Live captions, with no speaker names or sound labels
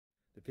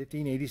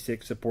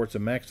1586 supports a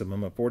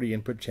maximum of 40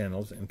 input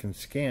channels and can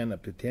scan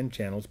up to 10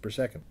 channels per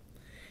second.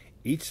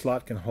 Each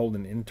slot can hold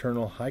an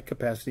internal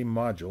high-capacity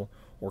module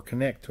or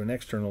connect to an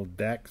external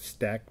DAQ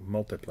stack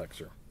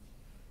multiplexer.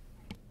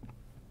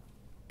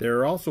 There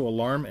are also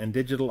alarm and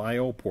digital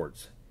I/O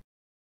ports,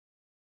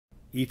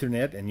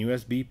 Ethernet and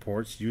USB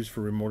ports used for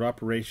remote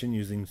operation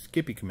using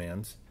Skippy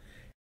commands,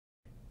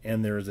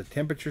 and there is a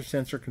temperature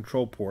sensor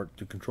control port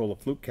to control a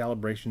Fluke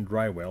Calibration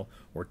dry well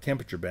or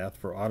temperature bath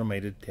for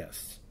automated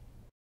tests.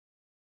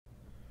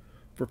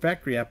 For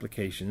factory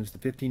applications, the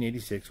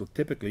 1586 will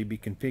typically be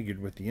configured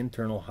with the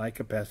internal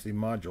high-capacity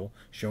module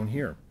shown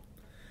here.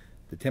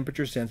 The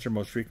temperature sensor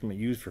most frequently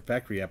used for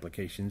factory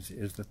applications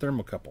is the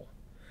thermocouple.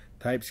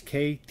 Types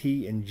K,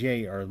 T, and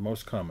J are the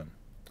most common.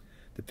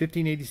 The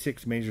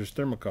 1586 measures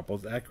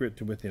thermocouples accurate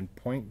to within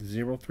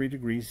 0.03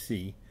 degrees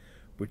C,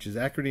 which is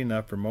accurate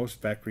enough for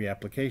most factory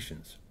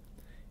applications.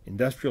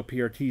 Industrial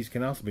PRTs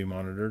can also be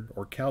monitored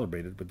or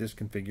calibrated with this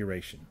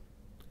configuration.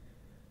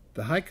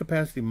 The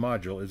high-capacity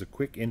module is a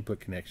quick input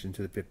connection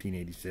to the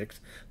 1586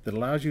 that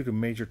allows you to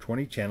measure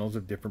 20 channels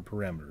of different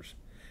parameters.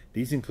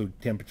 These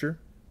include temperature,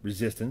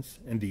 resistance,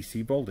 and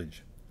DC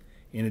voltage.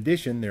 In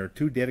addition, there are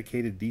 2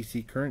 dedicated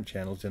DC current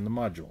channels in the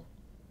module.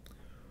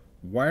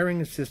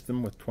 Wiring a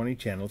system with 20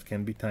 channels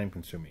can be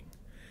time-consuming.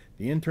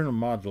 The internal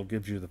module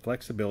gives you the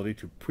flexibility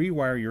to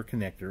pre-wire your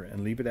connector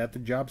and leave it at the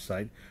job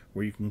site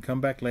where you can come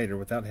back later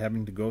without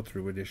having to go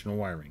through additional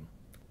wiring.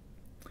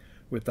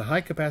 With the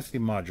high-capacity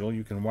module,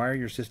 you can wire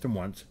your system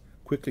once,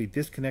 quickly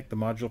disconnect the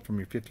module from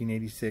your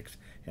 1586,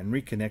 and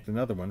reconnect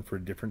another one for a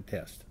different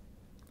test.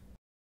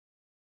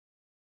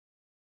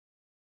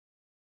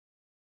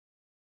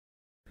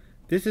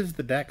 This is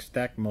the DAQ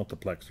stack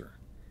multiplexer.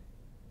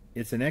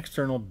 It's an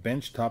external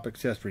benchtop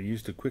accessory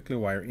used to quickly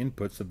wire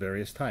inputs of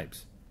various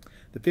types.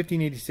 The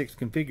 1586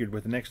 configured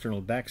with an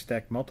external DAQ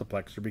stack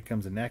multiplexer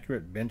becomes an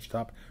accurate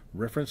benchtop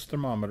reference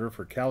thermometer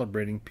for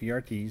calibrating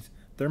PRTs,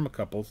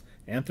 thermocouples,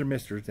 and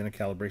thermistors in a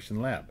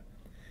calibration lab.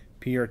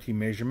 PRT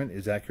measurement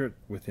is accurate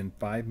within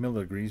 5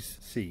 milligrees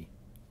C.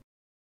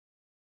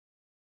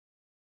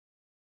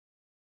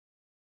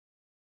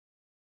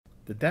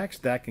 The DAQ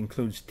stack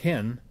includes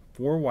 10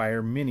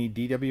 4-wire mini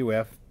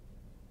DWF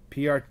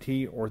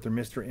PRT or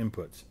thermistor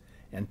inputs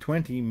and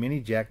 20 mini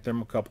jack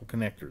thermocouple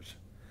connectors.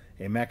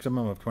 A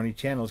maximum of 20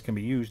 channels can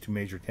be used to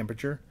measure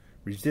temperature,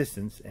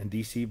 resistance, and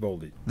DC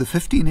voltage. The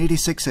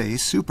 1586A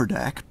Super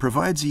DAQ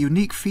provides a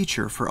unique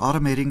feature for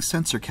automating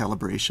sensor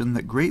calibration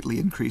that greatly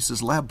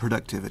increases lab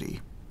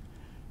productivity.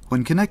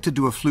 When connected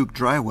to a Fluke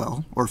dry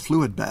well or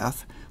fluid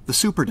bath, the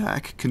Super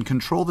DAQ can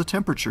control the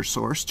temperature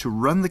source to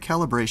run the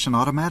calibration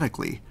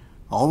automatically,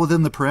 all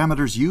within the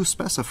parameters you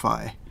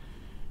specify.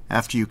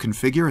 After you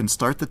configure and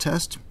start the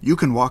test, you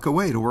can walk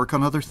away to work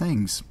on other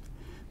things.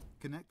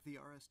 Connect the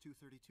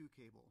RS-232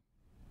 cable.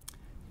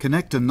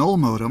 Connect a null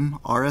modem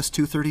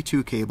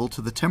RS-232 cable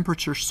to the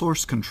temperature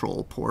source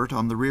control port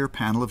on the rear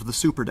panel of the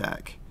Super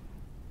DAQ,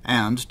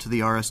 and to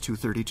the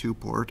RS-232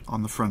 port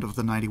on the front of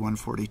the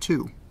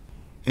 9142.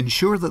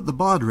 Ensure that the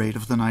baud rate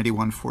of the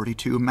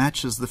 9142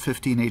 matches the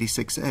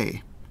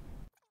 1586A.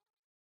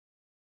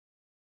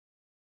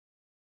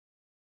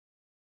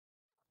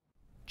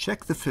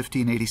 Check the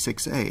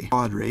 1586A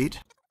baud rate.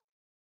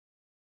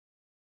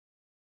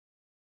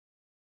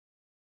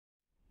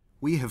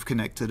 We have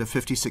connected a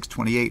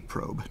 5628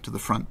 probe to the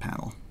front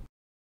panel.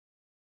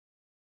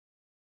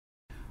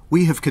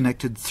 We have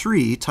connected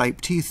 3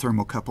 Type T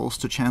thermocouples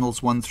to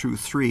channels 1 through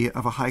 3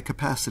 of a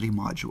high-capacity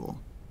module.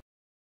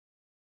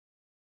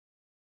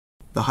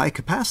 The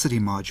high-capacity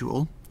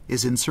module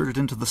is inserted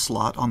into the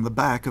slot on the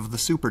back of the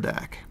Super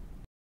DAQ.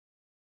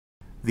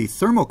 The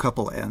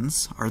thermocouple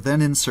ends are then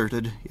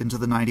inserted into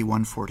the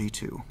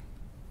 9142.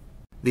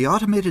 The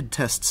automated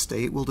test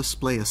state will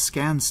display a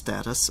scan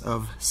status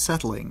of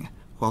settling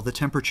while the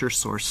temperature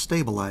source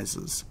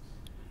stabilizes.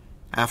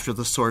 After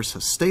the source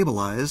has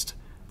stabilized,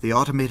 the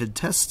automated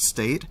test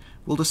state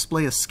will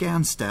display a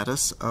scan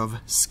status of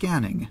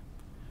scanning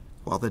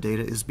while the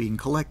data is being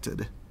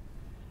collected.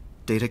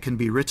 Data can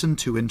be written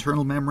to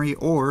internal memory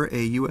or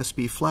a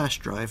USB flash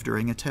drive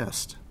during a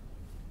test.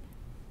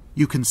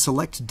 You can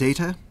select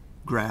data,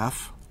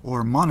 graph,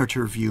 or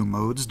monitor view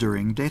modes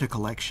during data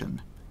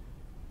collection.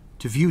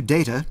 To view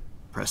data,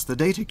 press the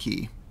Data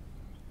key.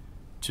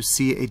 To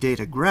see a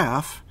data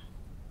graph,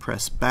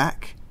 press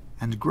Back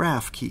and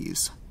Graph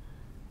keys.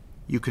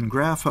 You can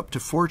graph up to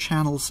 4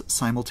 channels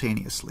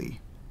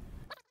simultaneously.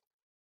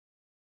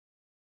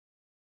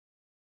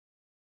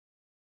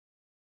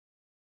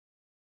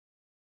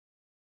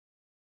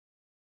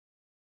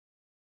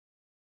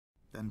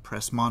 Then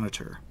press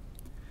Monitor.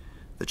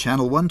 The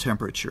channel 1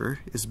 temperature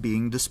is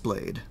being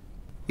displayed.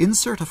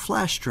 Insert a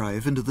flash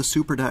drive into the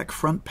Super DAQ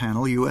front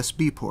panel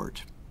USB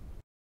port.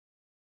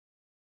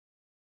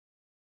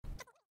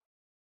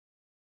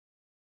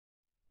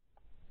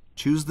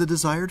 Choose the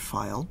desired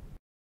file.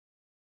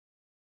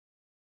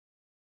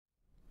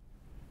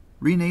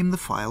 Rename the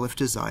file if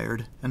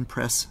desired and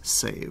press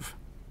Save.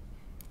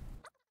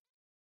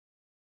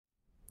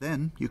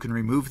 Then you can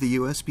remove the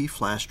USB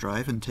flash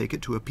drive and take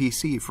it to a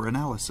PC for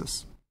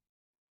analysis.